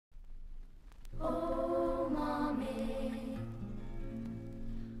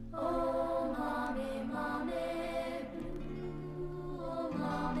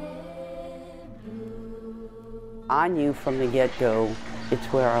I knew from the get-go it's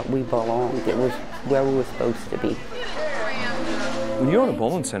where we belonged. It was where we were supposed to be. When you own a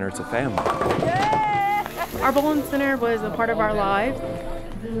bowling center, it's a family. Our bowling center was a part of our lives.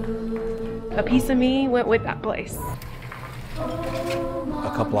 A piece of me went with that place.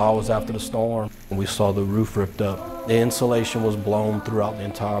 A couple hours after the storm, we saw the roof ripped up. The insulation was blown throughout the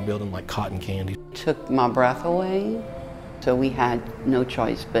entire building like cotton candy. It took my breath away, so we had no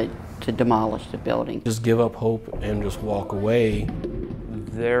choice but to demolish the building. Just give up hope and just walk away.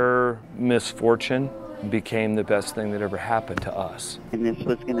 Their misfortune became the best thing that ever happened to us. And this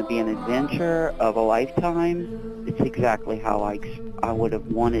was going to be an adventure of a lifetime. It's exactly how I would have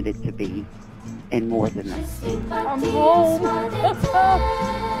wanted it to be, and more than that. I'm home. Oh my God.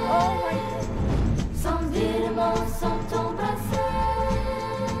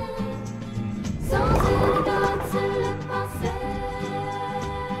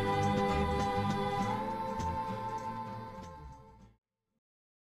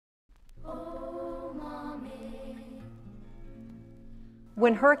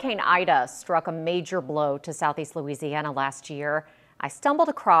 When Hurricane Ida struck a major blow to southeast Louisiana last year, I stumbled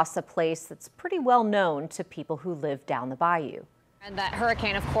across a place that's pretty well known to people who live down the bayou. And that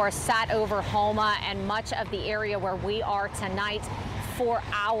hurricane, of course, sat over Houma and much of the area where we are tonight for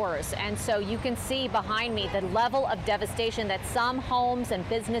hours. And so you can see behind me the level of devastation that some homes and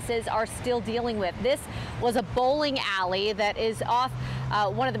businesses are still dealing with. This was a bowling alley that is off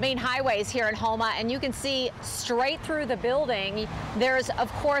one of the main highways here in Houma, and you can see straight through the building. There's,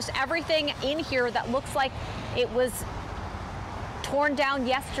 of course, everything in here that looks like it was torn down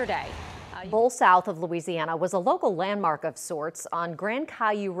yesterday. Bowl South of Louisiana was a local landmark of sorts on Grand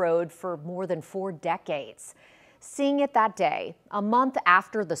Caillou Road for more than 4 decades. Seeing it that day, a month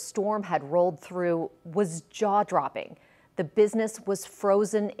after the storm had rolled through, was jaw-dropping. The business was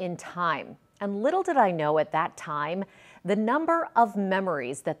frozen in time. And little did I know at that time the number of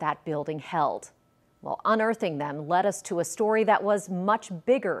memories that that building held. Well, unearthing them led us to a story that was much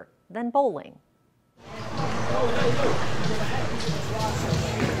bigger than bowling.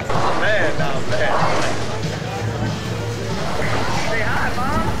 Not bad. Say hi,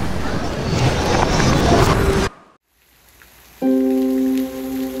 Mom.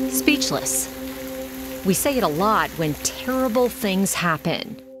 Speechless. We say it a lot when terrible things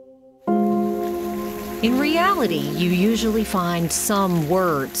happen. In reality, you usually find some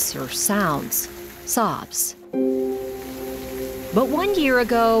words or sounds, sobs. But 1 year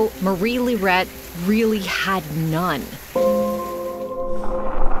ago, Marie Lirette really had none.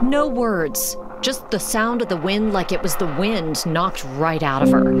 No words, just the sound of the wind like it was the wind knocked right out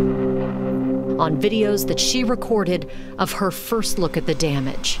of her. On videos that she recorded of her first look at the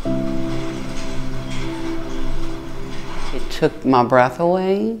damage. It took my breath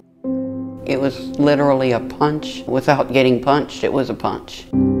away. It was literally a punch. Without getting punched, it was a punch.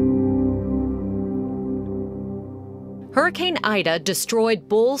 Hurricane Ida destroyed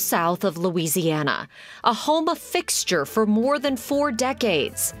Bowl South of Louisiana, a Houma fixture for more than 4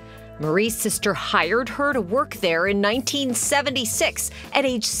 decades. Marie's sister hired her to work there in 1976 at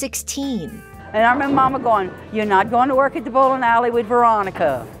age 16. And I remember Mama going, "You're not going to work at the bowling alley with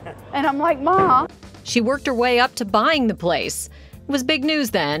Veronica." And I'm like, "Ma." She worked her way up to buying the place. It was big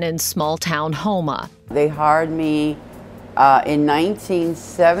news then in small-town Houma. They hired me in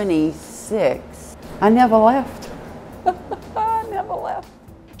 1976. I never left. I never left.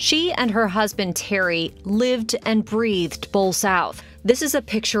 She and her husband, Terry, lived and breathed Bowl South. This is a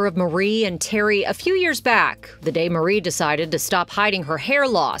picture of Marie and Terry a few years back, the day Marie decided to stop hiding her hair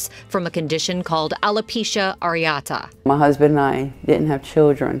loss from a condition called alopecia areata. My husband and I didn't have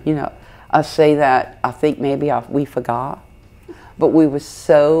children. You know, I say that, I think maybe we forgot, but we were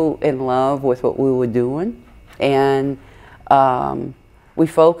so in love with what we were doing, and we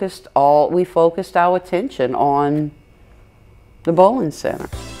focused our attention on the bowling center.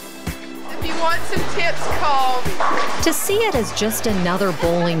 If you want some tips, call. To see it as just another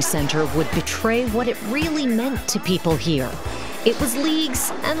bowling center would betray what it really meant to people here. It was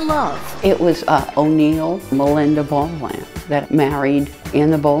leagues and love. It was O'Neill, Melinda Bowland that married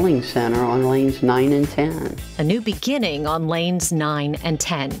in the bowling center on lanes 9 and 10. A new beginning on lanes 9 and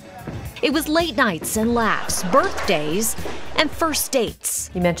 10. It was late nights and laughs, birthdays, and first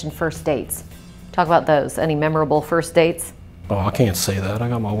dates. You mentioned first dates. Talk about those. Any memorable first dates? Oh, I can't say that. I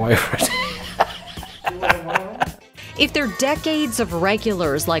got my wife right there. If their decades of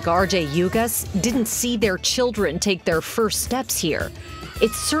regulars like RJ Yugas didn't see their children take their first steps here,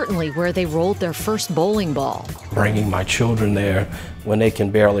 it's certainly where they rolled their first bowling ball. Bringing my children there when they can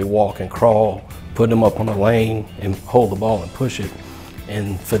barely walk and crawl, put them up on the lane and hold the ball and push it,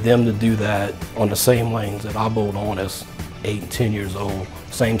 And for them to do that on the same lanes that I bowled on as 8 and 10 years old,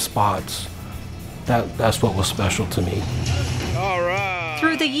 same spots, that's what was special to me. All right.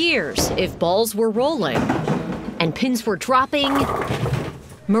 Through the years, if balls were rolling and pins were dropping,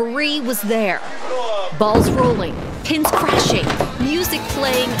 Marie was there. Balls rolling, pins crashing, music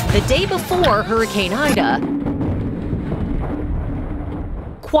playing the day before Hurricane Ida.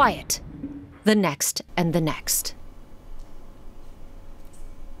 Quiet the next and the next.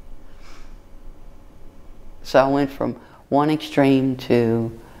 So I went from one extreme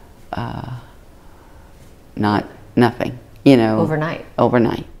to nothing, you know. Overnight.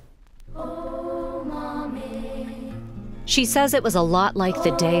 Overnight. She says it was a lot like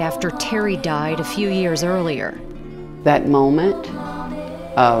the day after Terry died a few years earlier. That moment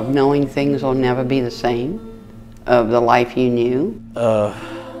of knowing things will never be the same, of the life you knew.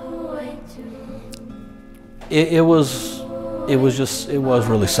 It was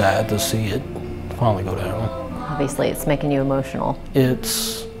really sad to see it finally go down. Obviously, it's making you emotional. It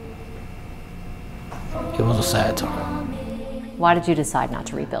was a sad time. Why did you decide not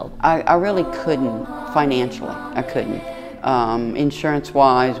to rebuild? I really couldn't financially. I couldn't.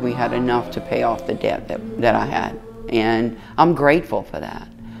 Insurance-wise, we had enough to pay off the debt that I had, and I'm grateful for that.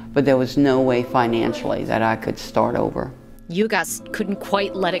 But there was no way financially that I could start over. You guys couldn't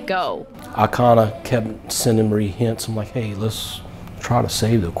quite let it go. I kind of kept sending Marie hints. I'm like, hey, let's try to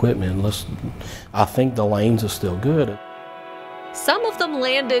save the equipment. I think the lanes are still good. Some of them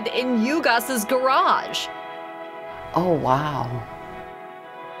landed in Yugas's garage. Oh, wow.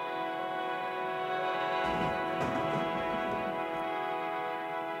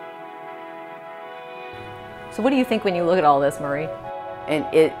 So what do you think when you look at all this, Marie? And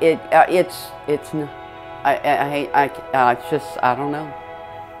I don't know.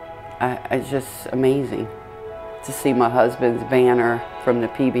 It's just amazing to see my husband's banner from the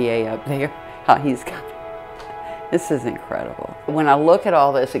PBA up there, how he's got. This is incredible. When I look at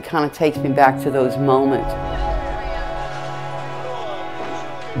all this, it kind of takes me back to those moments.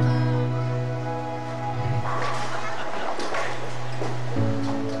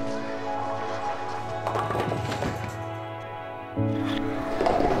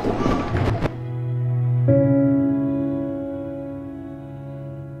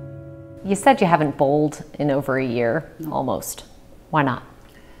 You said you haven't bowled in over a year, almost. Why not?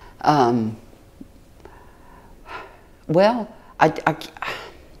 Well,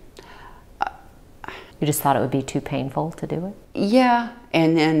 You just thought it would be too painful to do it? yeah,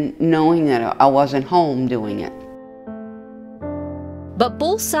 and then knowing that I wasn't home doing it. But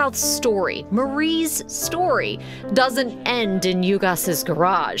Bowl South's story, Marie's story, doesn't end in Yugas's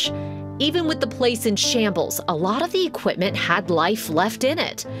garage. Even with the place in shambles, a lot of the equipment had life left in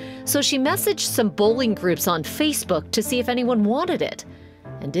it. So she messaged some bowling groups on Facebook to see if anyone wanted it.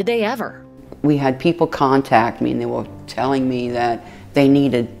 And did they ever? We had people contact me and they were telling me that they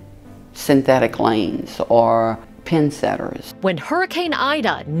needed synthetic lanes or pin setters. When Hurricane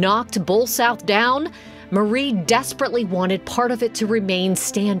Ida knocked Bowl South down, Marie desperately wanted part of it to remain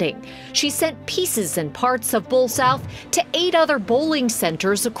standing. She sent pieces and parts of Bowl South to 8 other bowling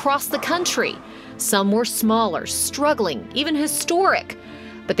centers across the country. Some were smaller, struggling, even historic.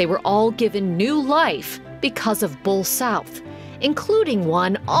 But they were all given new life because of Bowl South, including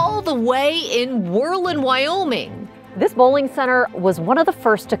one all the way in Whirlin, Wyoming. This bowling center was one of the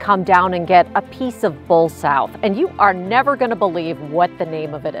first to come down and get a piece of Bowl South, and you are never going to believe what the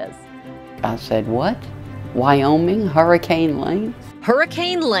name of it is. I said, what? Wyoming Hurricane Lanes?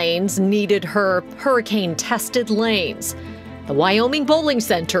 Hurricane Lanes needed her hurricane-tested lanes. The Wyoming Bowling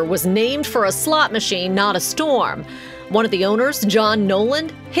Center was named for a slot machine, not a storm. One of the owners, John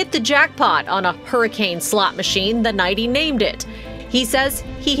Noland, hit the jackpot on a hurricane slot machine the night he named it. He says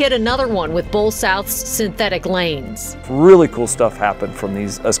he hit another one with Bowl South's synthetic lanes. Really cool stuff happened from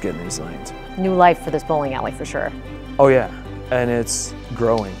us getting these lanes. New life for this bowling alley for sure. Oh yeah, and it's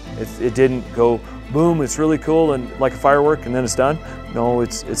growing. It didn't go boom, it's really cool and like a firework and then it's done. No,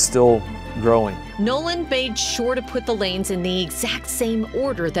 it's still growing. Nolan made sure to put the lanes in the exact same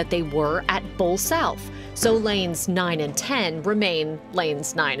order that they were at Bowl South. So lanes 9 and 10 remain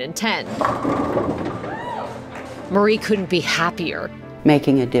lanes 9 and 10. Marie couldn't be happier.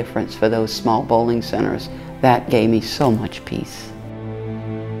 Making a difference for those small bowling centers, that gave me so much peace.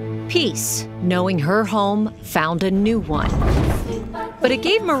 Peace, knowing her home found a new one. But it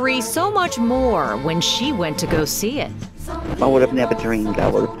gave Marie so much more when she went to go see it. I would have never dreamed I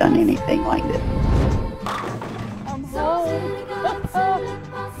would have done anything like this. I'm home.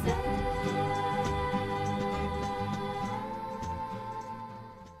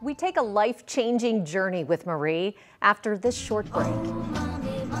 We take a life-changing journey with Marie after this short break.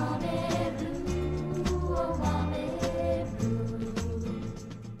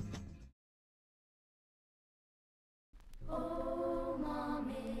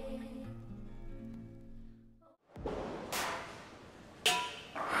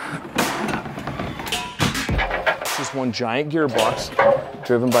 just one giant gearbox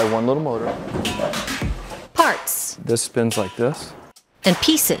driven by one little motor. Parts. This spins like this. And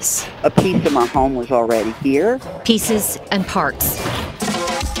pieces. A piece of my home was already here. Pieces and parts.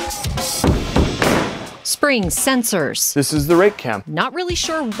 Springs, sensors. This is the rake cam. Not really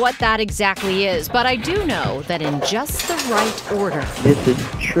sure what that exactly is, but I do know that in just the right order. This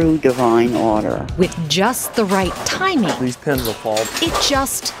is true divine order. With just the right timing. These pins will fall. It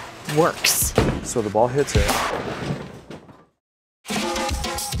just works. So the ball hits it.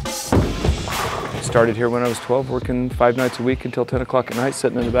 Started here when I was 12, working 5 nights a week until 10 o'clock at night,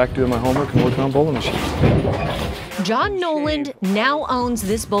 sitting in the back doing my homework and working on bowling machines. John Noland now owns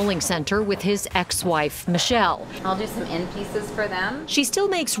this bowling center with his ex-wife, Michelle. I'll do some end pieces for them. She still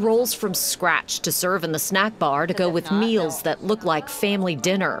makes rolls from scratch to serve in the snack bar to go with meals that look like family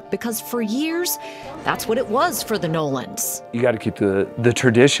dinner, because for years, that's what it was for the Nolands. You got to keep the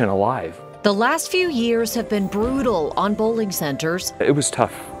tradition alive. The last few years have been brutal on bowling centers. It was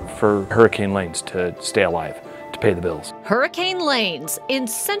tough for Hurricane Lanes to stay alive, to pay the bills. Hurricane Lanes in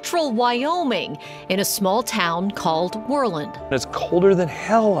central Wyoming, in a small town called Worland. It's colder than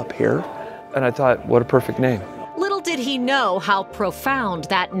hell up here, and I thought, what a perfect name. Little did he know how profound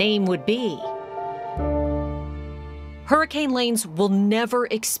that name would be. Hurricane Lanes will never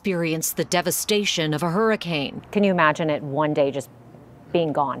experience the devastation of a hurricane. Can you imagine it one day just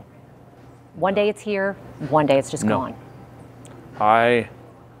being gone? One day it's here, one day it's just gone. I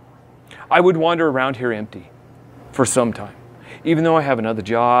would wander around here empty for some time. Even though I have another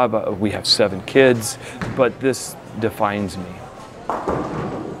job, we have 7 kids, but this defines me.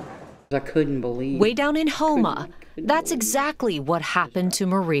 I couldn't believe. Way down in Houma, that's exactly what happened to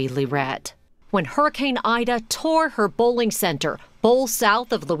Marie Lirette. When Hurricane Ida tore her bowling center, Bowl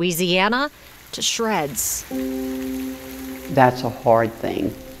South of Louisiana, to shreds. That's a hard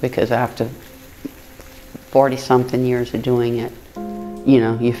thing, because after 40-something years of doing it, you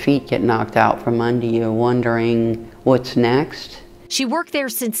know, your feet get knocked out from under you, wondering what's next. She worked there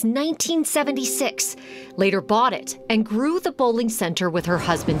since 1976, later bought it and grew the bowling center with her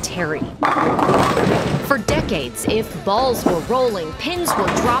husband, Terry. For decades, if balls were rolling, pins were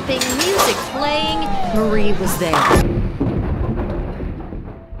dropping, music playing, Marie was there.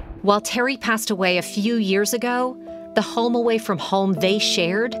 While Terry passed away a few years ago, the home away from home they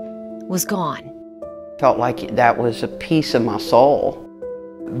shared was gone. Felt like that was a piece of my soul.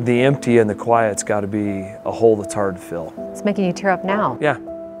 The empty and the quiet's got to be a hole that's hard to fill. It's making you tear up now. Yeah.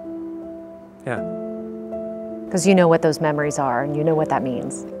 Yeah. Because you know what those memories are and you know what that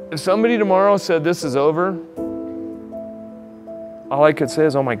means. If somebody tomorrow said this is over, all I could say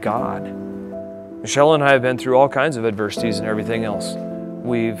is, oh my God. Michelle and I have been through all kinds of adversities and everything else.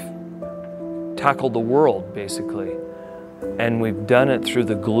 We've tackled the world, basically. And we've done it through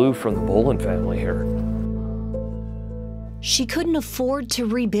the glue from the Bolin family here. She couldn't afford to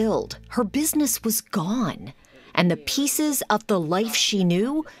rebuild. Her business was gone. And the pieces of the life she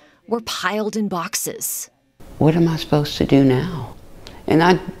knew were piled in boxes. What am I supposed to do now? And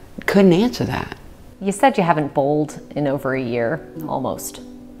I couldn't answer that. You said you haven't bowled in over a year, almost.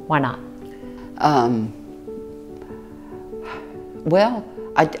 Why not? Well,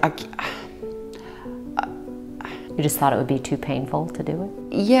 You just thought it would be too painful to do it?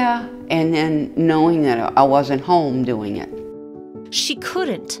 Yeah, and then knowing that I wasn't home doing it. She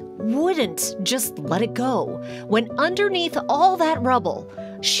wouldn't just let it go. When underneath all that rubble,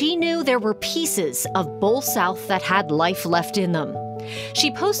 she knew there were pieces of Bowl South that had life left in them. She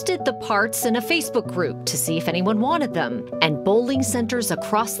posted the parts in a Facebook group to see if anyone wanted them, and bowling centers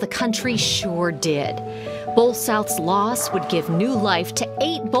across the country sure did. Bowl South's loss would give new life to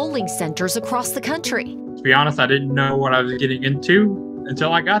 8 bowling centers across the country. To be honest, I didn't know what I was getting into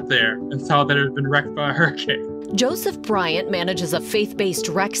until I got there and saw that it had been wrecked by a hurricane. Joseph Bryant manages a faith-based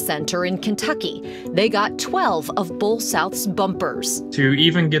rec center in Kentucky. They got 12 of Bowl South's bumpers. To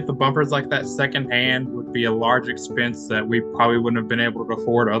even get the bumpers like that secondhand would be a large expense that we probably wouldn't have been able to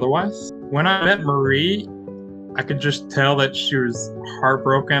afford otherwise. When I met Marie, I could just tell that she was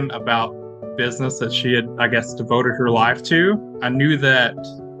heartbroken about business that she had, I guess, devoted her life to. I knew that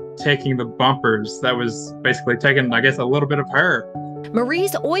taking the bumpers, that was basically taking, I guess, a little bit of her.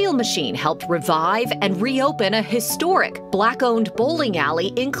 Marie's oil machine helped revive and reopen a historic Black-owned bowling alley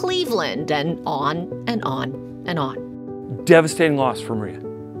in Cleveland, and on and on and on. Devastating loss for Maria,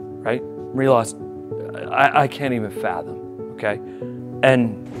 right? Maria lost, I can't even fathom, okay?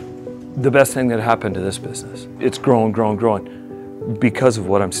 And the best thing that happened to this business, it's growing because of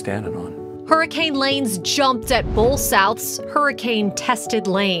what I'm standing on. Hurricane Lanes jumped at Bowl South's hurricane-tested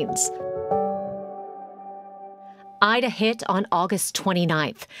lanes. Ida hit on August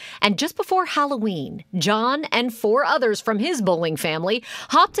 29th, and just before Halloween, John and 4 others from his bowling family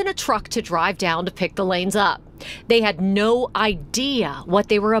hopped in a truck to drive down to pick the lanes up. They had no idea what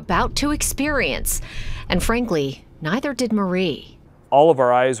they were about to experience, and frankly, neither did Marie. All of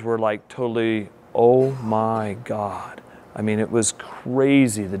our eyes were like totally, oh my God. I mean, it was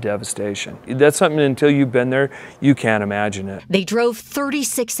crazy, the devastation. That's something, until you've been there, you can't imagine it. They drove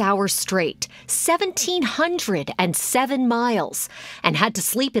 36 hours straight, 1,707 miles, and had to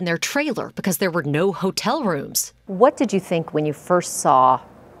sleep in their trailer because there were no hotel rooms. What did you think when you first saw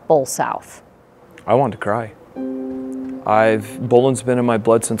Bowl South? I wanted to cry. Bowling's been in my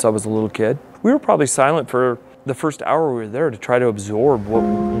blood since I was a little kid. We were probably silent for the first hour we were there to try to absorb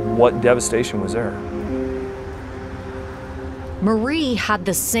what devastation was there. Marie had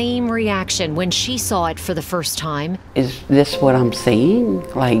the same reaction when she saw it for the first time. Is this what I'm seeing?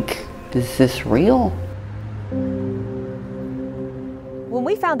 Like, is this real? When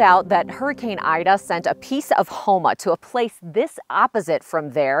we found out that Hurricane Ida sent a piece of Houma to a place this opposite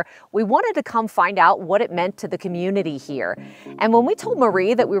from there, we wanted to come find out what it meant to the community here. And when we told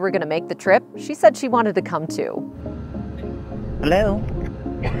Marie that we were going to make the trip, she said she wanted to come too. Hello?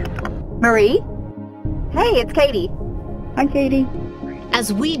 Marie? Hey, it's Katie. Hi, Katie.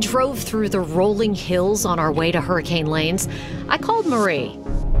 As we drove through the rolling hills on our way to Hurricane Lanes, I called Marie.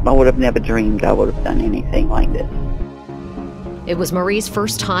 I would have never dreamed I would have done anything like this. It was Marie's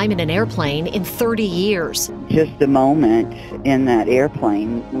first time in an airplane in 30 years. Just a moment in that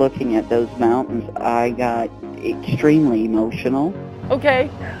airplane looking at those mountains, I got extremely emotional. Okay.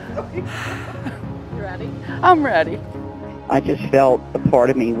 You ready? I'm ready. I just felt a part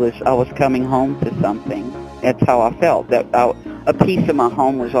of me I was coming home to something. That's how I felt, that a piece of my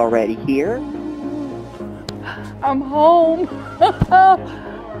home was already here. I'm home.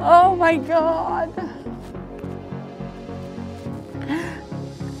 Oh my God.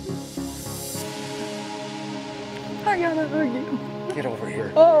 I gotta hug you. Get over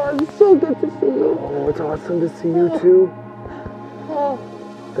here. Oh, it's so good to see you. Oh, it's awesome to see you too. Oh,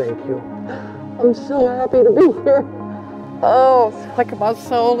 Thank you. I'm so happy to be here. Oh, it's like my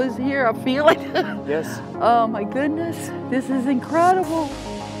soul is here. I feel it. Yes. Oh my goodness, this is incredible.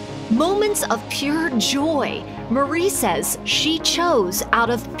 Moments of pure joy. Marie says she chose out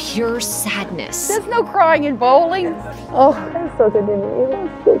of pure sadness. There's no crying in bowling. Oh, it's so good to meet you.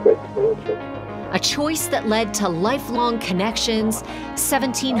 It's so good to meet you. A choice that led to lifelong connections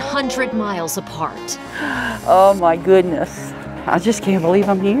 1,700 miles apart. Oh my goodness. I just can't believe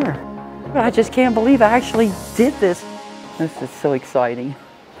I'm here. I just can't believe I actually did this. This is so exciting.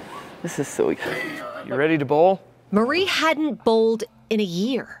 This is so exciting. You ready to bowl? Marie hadn't bowled in a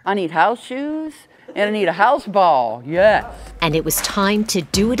year. I need house shoes and I need a house ball, yes. And it was time to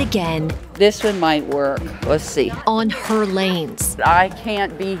do it again. This one might work. Let's see. On her lanes. I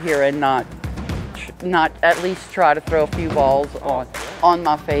can't be here and not at least try to throw a few balls on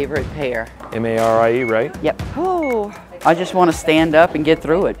my favorite pair. M-A-R-I-E, right? Yep. Oh, I just want to stand up and get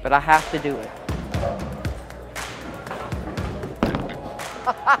through it, but I have to do it.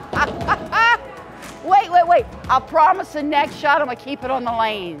 Wait. I promise the next shot I'm going to keep it on the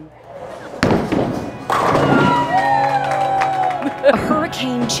lane. A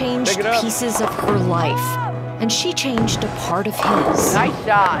hurricane changed pieces of her life, and she changed a part of his. Nice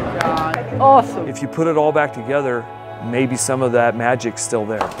shot, John. Awesome. If you put it all back together, maybe some of that magic's still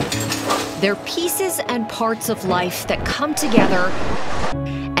there. They're pieces and parts of life that come together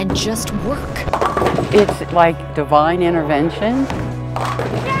and just work. It's like divine intervention.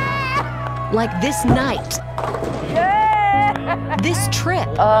 Like this night. Yeah! This trip.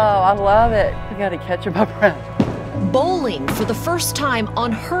 Oh, I love it. I gotta catch my breath. Bowling for the first time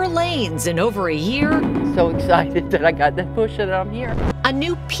on her lanes in over a year. So excited that I got that push that I'm here. A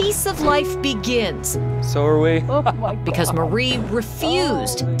new piece of life begins. So are we. Oh my God. Because Marie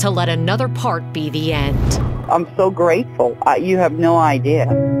refused to let another part be the end. I'm so grateful. You have no idea.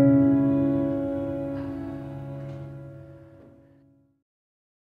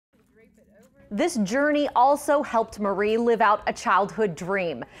 This journey also helped Marie live out a childhood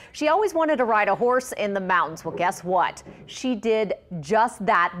dream. She always wanted to ride a horse in the mountains. Well, guess what? She did just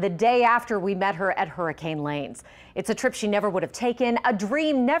that the day after we met her at Hurricane Lanes. It's a trip she never would have taken, a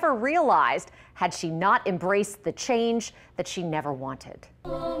dream never realized had she not embraced the change that she never wanted.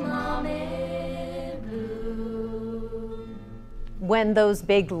 When those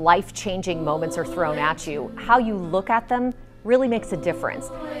big life-changing moments are thrown at you, how you look at them really makes a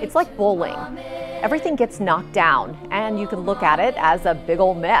difference. It's like bowling. Everything gets knocked down, and you can look at it as a big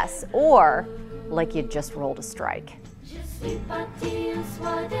old mess, or like you just rolled a strike.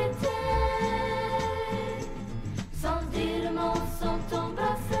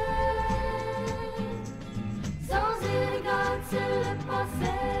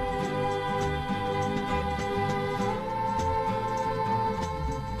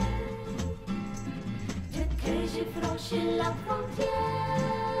 franchir la frontière,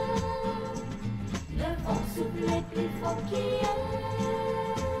 le vent soufflait plus fort qu'hier.